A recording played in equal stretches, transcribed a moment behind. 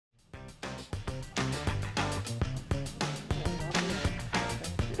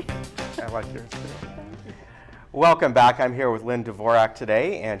I like yours too. Welcome back. I'm here with Lynne Dvorak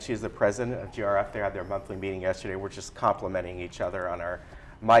today, and she's the president of GRF. They had their monthly meeting yesterday. We're just complimenting each other on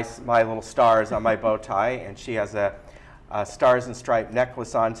my little stars on my bow tie, and she has a stars and stripe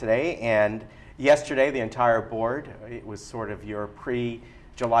necklace on today. And yesterday, the entire board, it was sort of your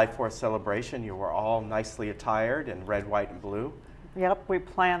pre-July 4th celebration. You were all nicely attired in red, white, and blue. Yep, we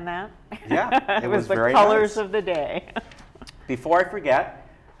planned that. Yeah, it was the very colors nice. of the day. Before I forget,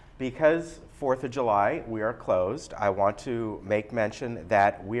 because 4th of July, we are closed, I want to make mention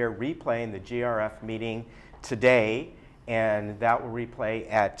that we are replaying the GRF meeting today, and that will replay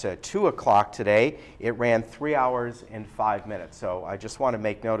at 2 o'clock today. It ran 3 hours and 5 minutes, so I just want to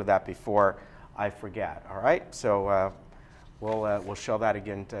make note of that before I forget, all right? So we'll show that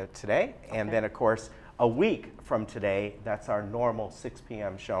again today, and then, of course, a week from today, that's our normal 6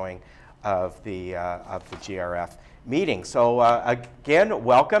 p.m. showing of the GRF meeting. So again,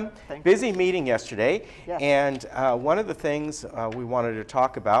 welcome. Busy meeting yesterday, yes. And one of the things we wanted to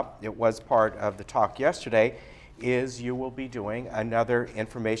talk about, it was part of the talk yesterday, is you will be doing another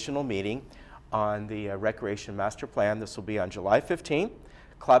informational meeting on the Recreation Master Plan. This will be on July 15th,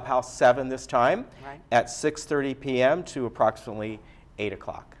 Clubhouse 7 this time, right, at 6:30 p.m. to approximately 8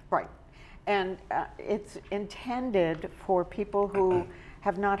 o'clock. Right. And it's intended for people who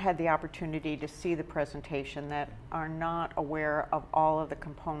have not had the opportunity to see the presentation, that are not aware of all of the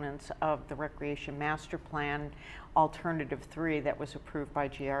components of the Recreation Master Plan Alternative 3 that was approved by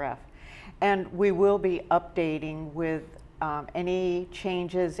GRF. And we will be updating with any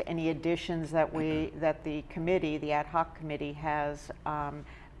changes, any additions that the committee, the ad hoc committee, has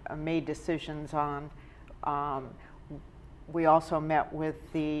made decisions on. We also met with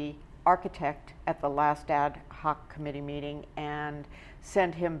the architect at the last ad hoc committee meeting and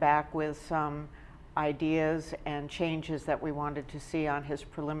sent him back with some ideas and changes that we wanted to see on his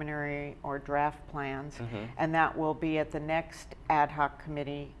preliminary or draft plans, and that will be at the next ad hoc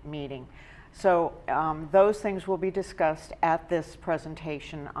committee meeting. So those things will be discussed at this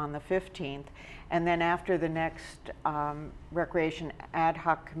presentation on the 15th, and then after the next Recreation ad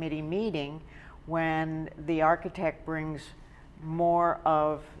hoc committee meeting, when the architect brings more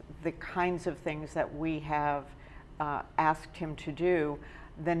of the kinds of things that we have asked him to do,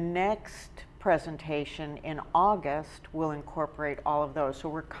 the next presentation in August will incorporate all of those. So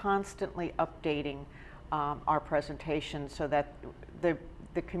we're constantly updating our presentation so that the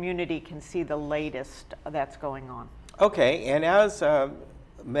community can see the latest that's going on. Okay, and as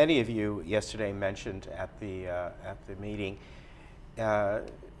many of you yesterday mentioned at the meeting,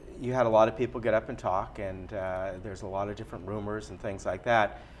 you had a lot of people get up and talk, and there's a lot of different rumors and things like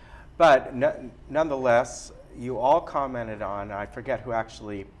that. But nonetheless, you all commented on, I forget who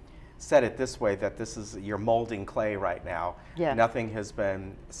actually said it this way, that this is, you're molding clay right now. Yeah. Nothing has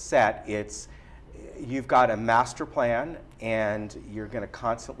been set. You've got a master plan, and you're going to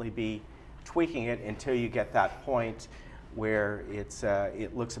constantly be tweaking it until you get that point where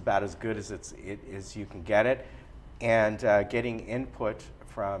it looks about as good as you can get it. And getting input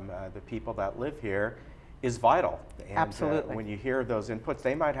from the people that live here is vital. And, absolutely. When you hear those inputs,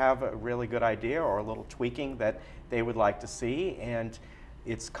 they might have a really good idea or a little tweaking that they would like to see, and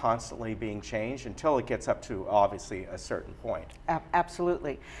it's constantly being changed until it gets up to, obviously, a certain point.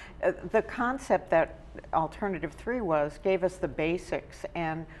 Absolutely. The concept that Alternative 3 gave us the basics,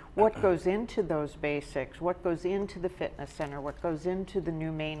 and what goes into those basics, what goes into the fitness center, what goes into the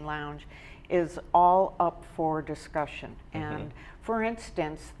new main lounge, is all up for discussion. And for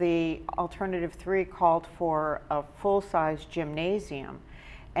instance, the Alternative 3 called for a full-size gymnasium,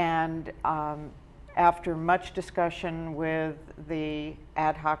 and after much discussion with the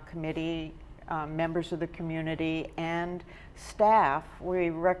ad hoc committee, members of the community, and staff, we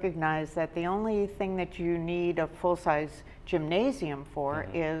recognize that the only thing that you need a full-size gymnasium for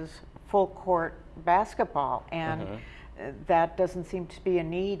is full-court basketball, and that doesn't seem to be a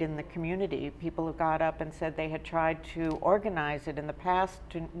need in the community. People have got up and said they had tried to organize it in the past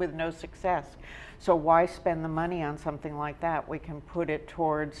with no success. So why spend the money on something like that? We can put it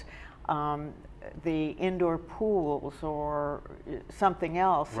towards the indoor pools or something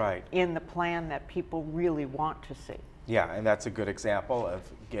else in the plan that people really want to see. Yeah, and that's a good example of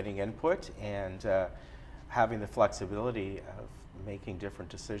getting input and having the flexibility of making different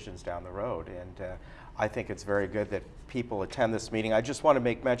decisions down the road. And I think it's very good that people attend this meeting. I just want to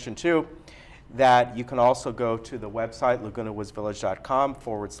make mention too that you can also go to the website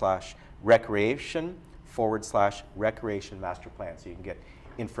lagunawoodsvillage.com/recreation/recreation master plan, so you can get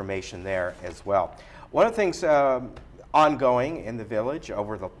information there as well. One of the things ongoing in the village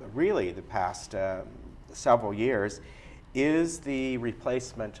over the past several years is the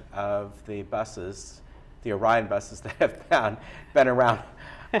replacement of the buses, the Orion buses that have been around,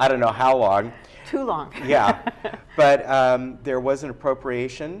 I don't know how long. Too long. Yeah, but there was an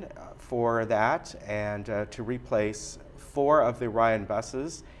appropriation for that, and to replace 4 of the Orion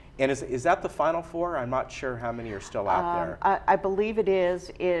buses. And is that the final 4? I'm not sure how many are still out there. I believe it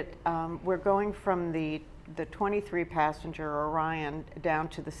is. We're going from the 23 passenger Orion down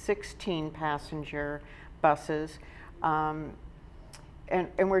to the 16 passenger buses. And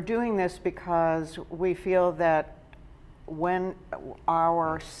we're doing this because we feel that when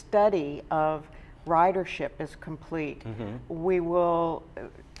our study of ridership is complete, we will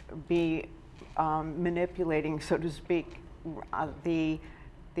be manipulating, so to speak, the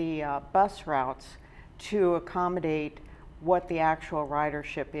bus routes to accommodate what the actual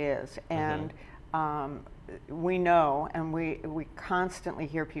ridership is. And we know, and we constantly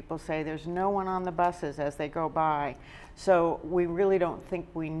hear people say there's no one on the buses as they go by. So we really don't think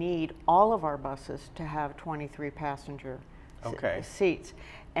we need all of our buses to have 23 passenger seats.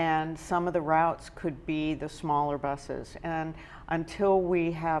 And some of the routes could be the smaller buses. And until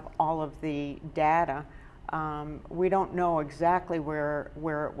we have all of the data, we don't know exactly where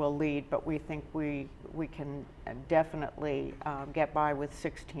it will lead, but we think we can definitely get by with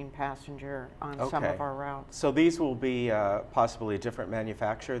 16 passenger on some of our routes. So these will be possibly a different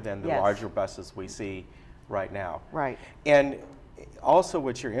manufacturer than the larger buses we see right now. Right. And also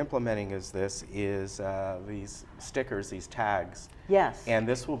what you're implementing is these stickers, these tags. Yes. And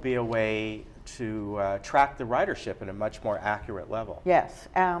this will be a way to track the ridership in a much more accurate level. Yes.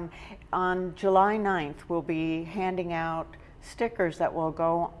 On July 9th, we'll be handing out stickers that will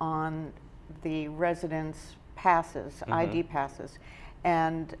go on the residents' passes, ID passes.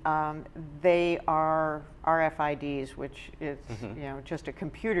 And they are RFIDs, which is just a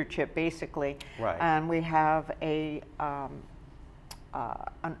computer chip, basically. Right. And we have a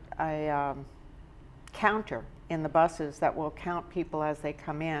counter in the buses that will count people as they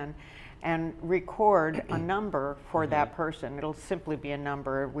come in and record a number for that person. It'll simply be a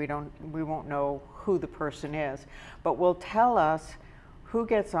number. We won't know who the person is, but will tell us who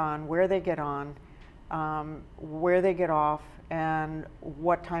gets on, where they get on, where they get off, and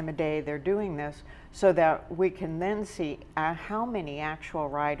what time of day they're doing this, so that we can then see how many actual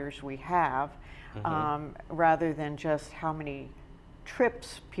riders we have, rather than just how many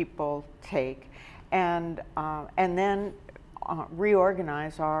trips people take, and then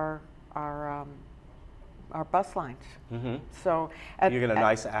reorganize our bus lines. So you get a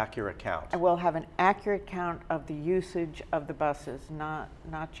nice accurate count. And we'll have an accurate count of the usage of the buses, not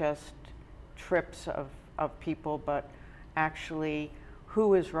just trips of people, but actually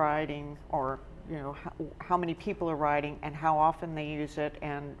who is riding, or how many people are riding, and how often they use it,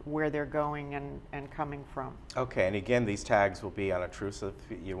 and where they're going and coming from. Okay, and again, these tags will be unobtrusive.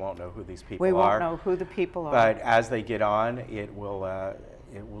 You won't know who these people are. We won't know who the people are. But as they get on, it will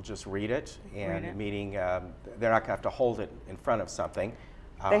just read it, and meaning they're not going to have to hold it in front of something.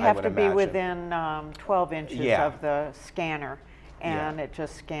 They have to be within 12 inches of the scanner, and it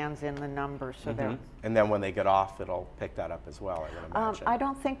just scans in the number. So they're. And then when they get off, it'll pick that up as well, I would imagine. I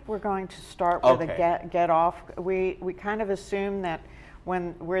don't think we're going to start with a get off. We kind of assume that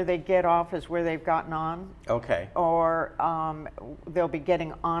where they get off is where they've gotten on. Okay. Or they'll be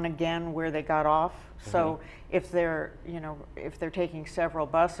getting on again where they got off. So if they're taking several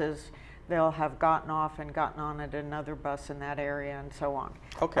buses, they'll have gotten off and gotten on at another bus in that area, and so on.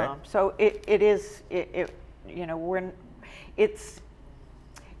 Okay. So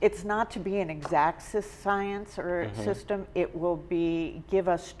it's not to be an exact science or system. It will give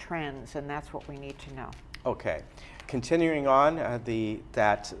us trends, and that's what we need to know. Okay. Continuing on,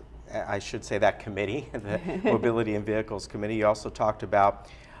 that committee, the Mobility and Vehicles Committee, you also talked about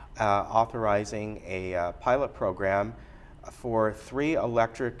authorizing a pilot program for 3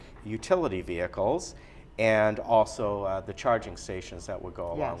 electric utility vehicles, and also the charging stations that would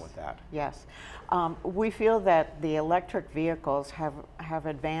go along with that. Yes. We feel that the electric vehicles have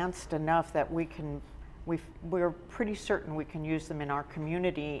advanced enough that we're pretty certain we can use them in our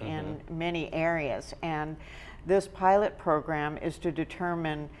community in many areas. And this pilot program is to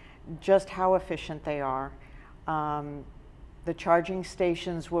determine just how efficient they are. The charging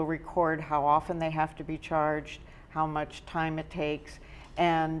stations will record how often they have to be charged, how much time it takes.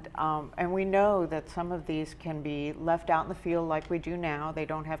 And we know that some of these can be left out in the field like we do now. They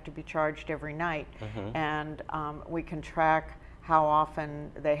don't have to be charged every night. And we can track how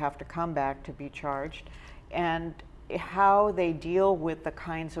often they have to come back to be charged, and how they deal with the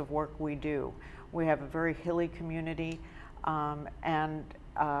kinds of work we do. We have a very hilly community, and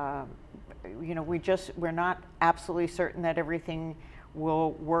you know, we're not absolutely certain that everything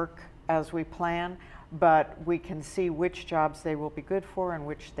will work as we plan, but we can see which jobs they will be good for and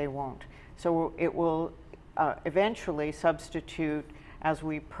which they won't. So it will eventually substitute, as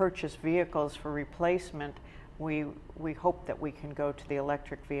we purchase vehicles for replacement, we hope that we can go to the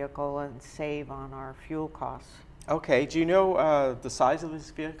electric vehicle and save on our fuel costs. Okay. Do you know the size of these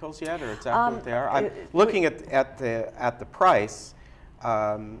vehicles yet, or exactly what they are? I'm looking at the price,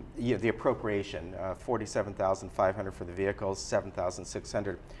 the appropriation, $47,500 for the vehicles,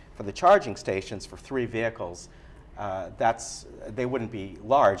 $7,600 for the charging stations for 3 vehicles. They wouldn't be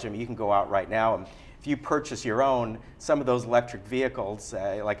large. I mean, you can go out right now and if you purchase your own, some of those electric vehicles,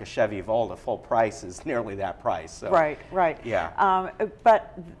 like a Chevy Volt, full price is nearly that price. So, right, right. Yeah.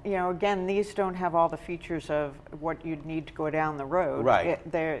 But, you know, again, these don't have all the features of what you'd need to go down the road. Right.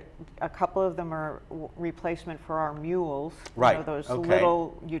 A couple of them are replacement for our mules, right. You know, those okay.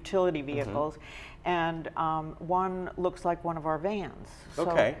 little utility vehicles. And one looks like one of our vans. So,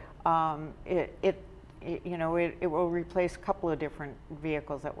 okay. You know, it will replace a couple of different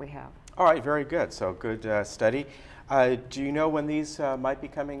vehicles that we have. All right, very good. So good study. Do you know when these might be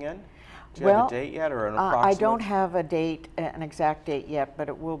coming in? Do you have a date yet, or an approximate? I don't have a date, an exact date yet, but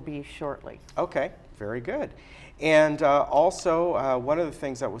it will be shortly. Okay, very good. And also, one of the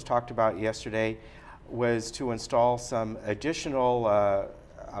things that was talked about yesterday was to install some additional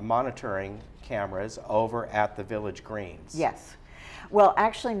monitoring cameras over at the Village Greens. Yes. Well,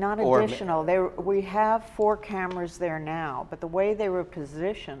 actually not additional. We have 4 cameras there now, but the way they were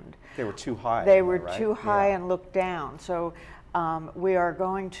positioned, they were too high. They were too high and looked down. So we are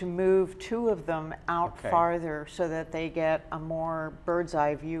going to move 2 of them out farther so that they get a more bird's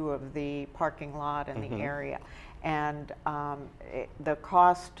eye view of the parking lot and the area. And the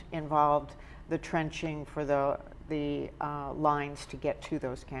cost involved the trenching for the lines to get to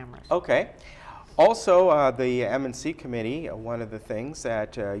those cameras. Okay. Also, the M&C committee, one of the things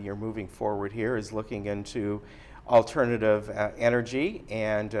that you're moving forward here is looking into alternative energy,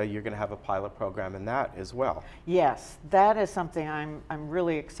 and you're going to have a pilot program in that as well. Yes, that is something I'm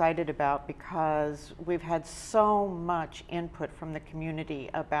really excited about, because we've had so much input from the community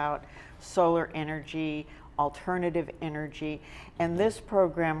about solar energy, alternative energy, and this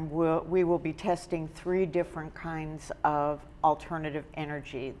program we will be testing 3 different kinds of alternative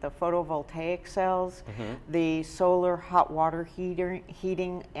energy: the photovoltaic cells, the solar hot water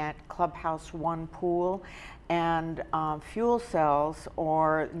heating at Clubhouse 1 pool, and fuel cells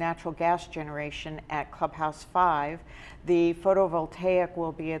or natural gas generation at Clubhouse 5. The photovoltaic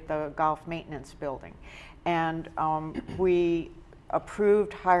will be at the golf maintenance building. And we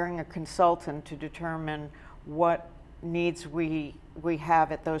approved hiring a consultant to determine what needs we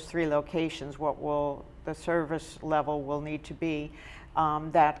have at those 3 locations, what will the service level will need to be.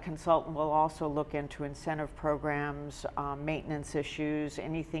 That consultant will also look into incentive programs, maintenance issues,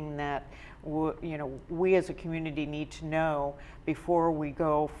 anything that you know, we as a community need to know before we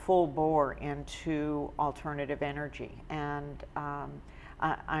go full bore into alternative energy. And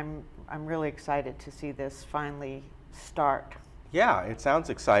I'm really excited to see this finally start. Yeah, it sounds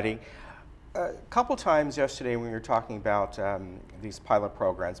exciting. A couple times yesterday when we were talking about these pilot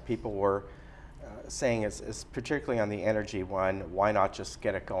programs, people were saying, it's particularly on the energy one, why not just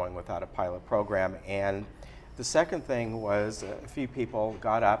get it going without a pilot program? And the second thing was a few people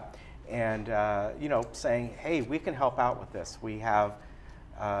got up and you know, saying, hey, we can help out with this. We have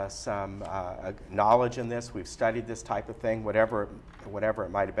some knowledge in this. We've studied this type of thing, whatever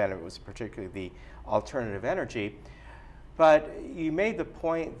it might have been. It was particularly the alternative energy. But you made the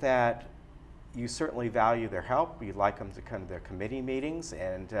point that you certainly value their help. You'd like them to come to their committee meetings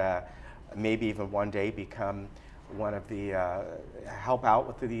and maybe even one day become one of the, help out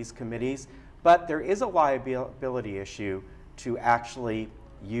with these committees. But there is a liability issue to actually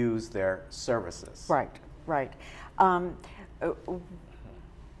use their services. Right, right.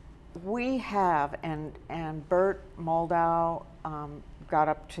 We have, and Bert Moldau got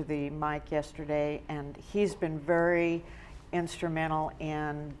up to the mic yesterday, and he's been very instrumental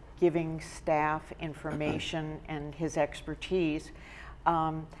in giving staff information and his expertise.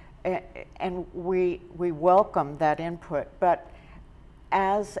 And we welcome that input, but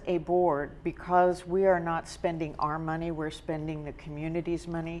as a board, because we are not spending our money, we're spending the community's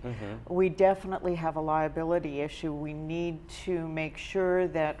money, we definitely have a liability issue. We need to make sure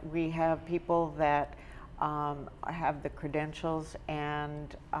that we have people that have the credentials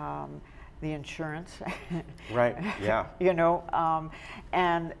and the insurance. Right, yeah. You know,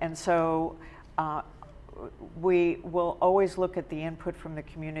 and so we will always look at the input from the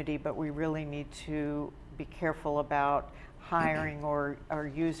community, but we really need to be careful about hiring or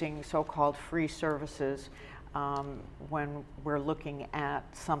using so-called free services when we're looking at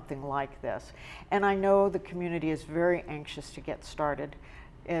something like this. And I know the community is very anxious to get started.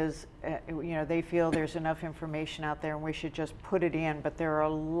 They feel there's enough information out there and we should just put it in, but there are a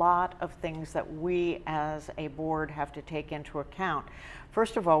lot of things that we as a board have to take into account.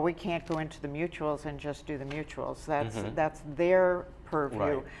 First of all, we can't go into the mutuals and just do the mutuals. That's their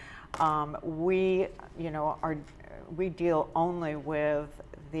purview. Right. We deal only with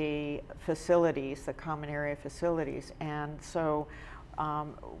the facilities, the common area facilities, and so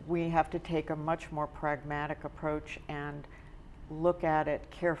we have to take a much more pragmatic approach and look at it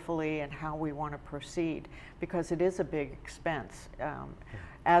carefully and how we want to proceed, because it is a big expense.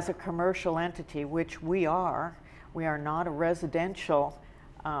 As a commercial entity, which we are not a residential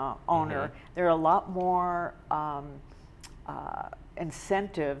owner. There are a lot more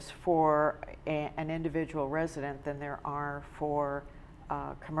incentives for an individual resident than there are for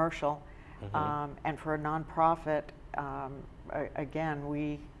commercial, and for a nonprofit. Again,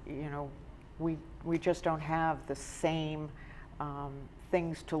 we just don't have the same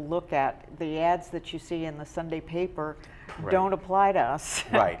things to look at. The ads that you see in the Sunday paper don't apply to us.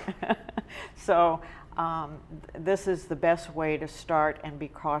 Right. So this is the best way to start and be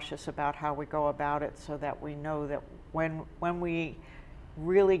cautious about how we go about it, so that we know that when we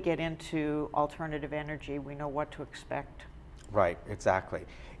really get into alternative energy, we know what to expect. Right, exactly.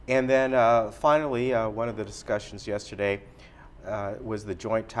 And then finally, one of the discussions yesterday was the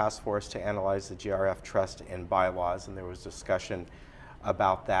Joint Task Force to analyze the GRF trust and bylaws, and there was discussion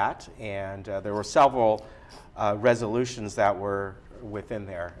about that. And there were several resolutions that were within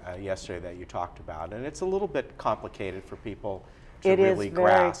there yesterday that you talked about. And it's a little bit complicated for people to really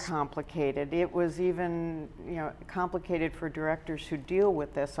grasp. It is very complicated. It was even complicated for directors who deal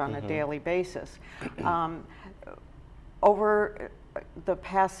with this on a daily basis. Over the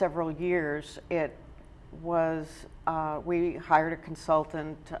past several years, it was, we hired a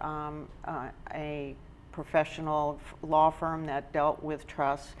consultant, a professional law firm that dealt with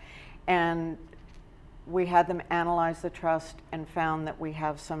trusts, and we had them analyze the trust and found that we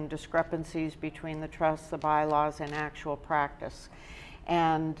have some discrepancies between the trust, the bylaws, and actual practice.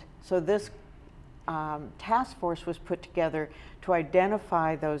 And so this task force was put together to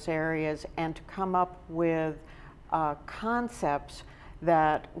identify those areas and to come up with concepts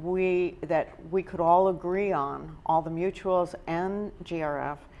that we could all agree on, all the mutuals and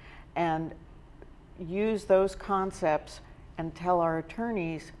GRF, and use those concepts and tell our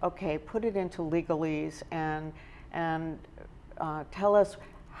attorneys, okay, put it into legalese and tell us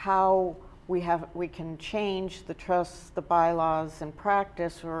how we can change the trusts, the bylaws, and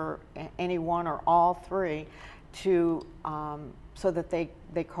practice, or any one or all three, to so that they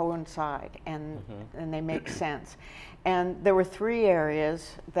coincide and they make sense. And there were 3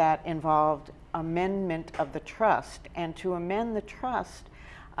 areas that involved amendment of the trust. And to amend the trust,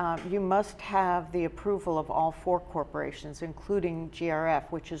 you must have the approval of all 4 corporations, including GRF,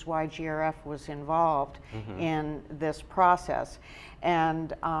 which is why GRF was involved in this process.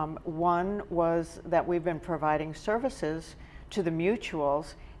 And one was that we've been providing services to the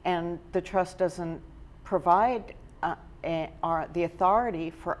mutuals, and the trust doesn't provide the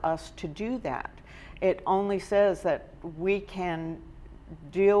authority for us to do that. It only says that we can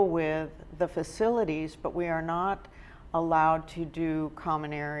deal with the facilities, but we are not allowed to do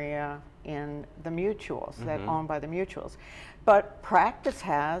common area in the mutuals that owned by the mutuals. But practice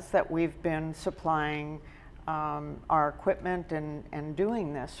has that we've been supplying our equipment and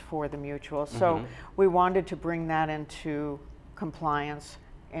doing this for the mutuals. So we wanted to bring that into compliance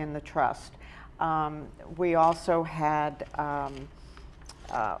in the trust. We also had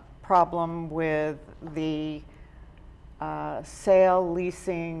problem with the sale,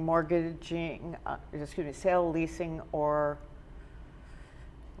 leasing, mortgaging, sale, leasing, or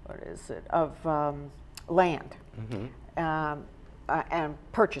what is it, of land and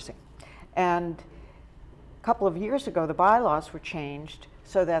purchasing. And a couple of years ago, the bylaws were changed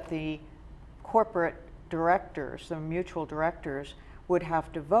so that the corporate directors, the mutual directors, would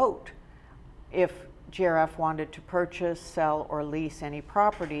have to vote if GRF wanted to purchase, sell, or lease any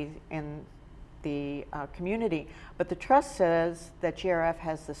property in the community. But the trust says that GRF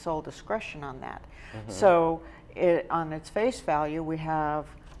has the sole discretion on that. So on its face value, we have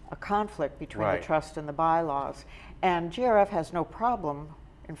a conflict between the trust and the bylaws. And GRF has no problem.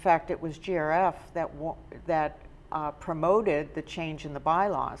 In fact, it was GRF that promoted the change in the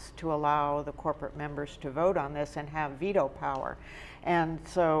bylaws to allow the corporate members to vote on this and have veto power. And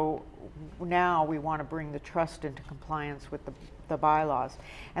so now we want to bring the trust into compliance with the bylaws.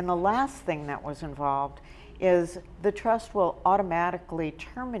 And the last thing that was involved is the trust will automatically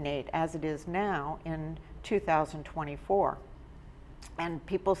terminate as it is now in 2024. And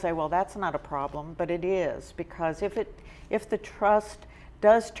people say, well, that's not a problem, but it is, because if the trust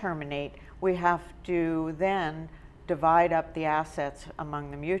does terminate, we have to then divide up the assets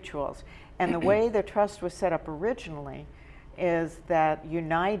among the mutuals. And the way the trust was set up originally is that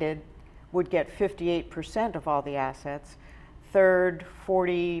United would get 58% of all the assets, Third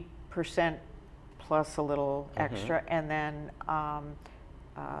 40% plus a little extra, and then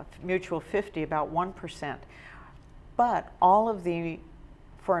Mutual 50, about 1%. But all of the,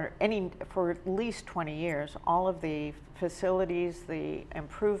 for at least 20 years, all of the facilities, the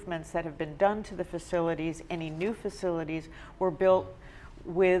improvements that have been done to the facilities, any new facilities were built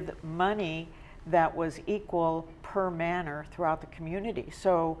with money that was equal per manor throughout the community.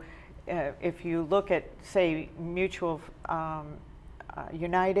 So if you look at, say, Mutual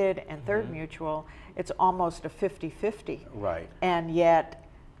United and Third Mutual, it's almost a 50-50. Right. And yet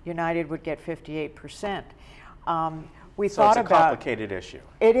United would get 58%. We So thought it's a about, complicated issue.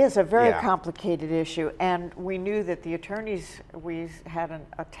 it is a very Yeah. complicated issue, and we knew that the attorneys, we had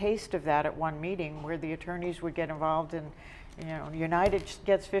a taste of that at one meeting where the attorneys would get involved in, you know, United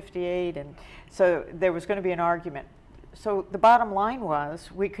gets 58, and so there was going to be an argument. So the bottom line was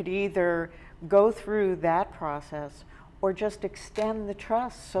we could either go through that process or just extend the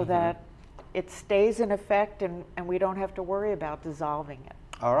trust so that it stays in effect and we don't have to worry about dissolving it.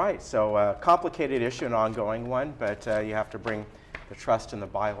 All right, so complicated issue, an ongoing one, but you have to bring the trust and the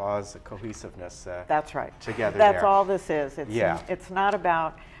bylaws, the cohesiveness That's right. together That's there. all this is. It's, Yeah. it's not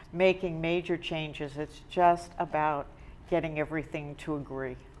about making major changes. It's just about getting everything to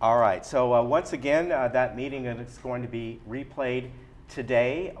agree. All right, so once again, that meeting is going to be replayed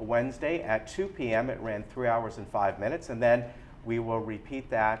today, Wednesday at 2 p.m. It ran 3 hours and 5 minutes, and then we will repeat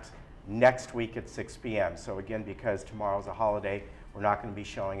that next week at 6 p.m. So again, because tomorrow's a holiday, we're not going to be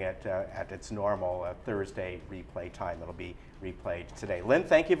showing it at its normal Thursday replay time. It'll be replayed today. Lynn,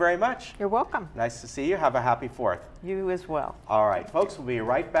 thank you very much. You're welcome. Nice to see you. Have a happy 4th. You as well. All right, folks, we'll be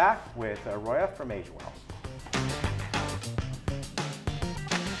right back with Roya from Agewell.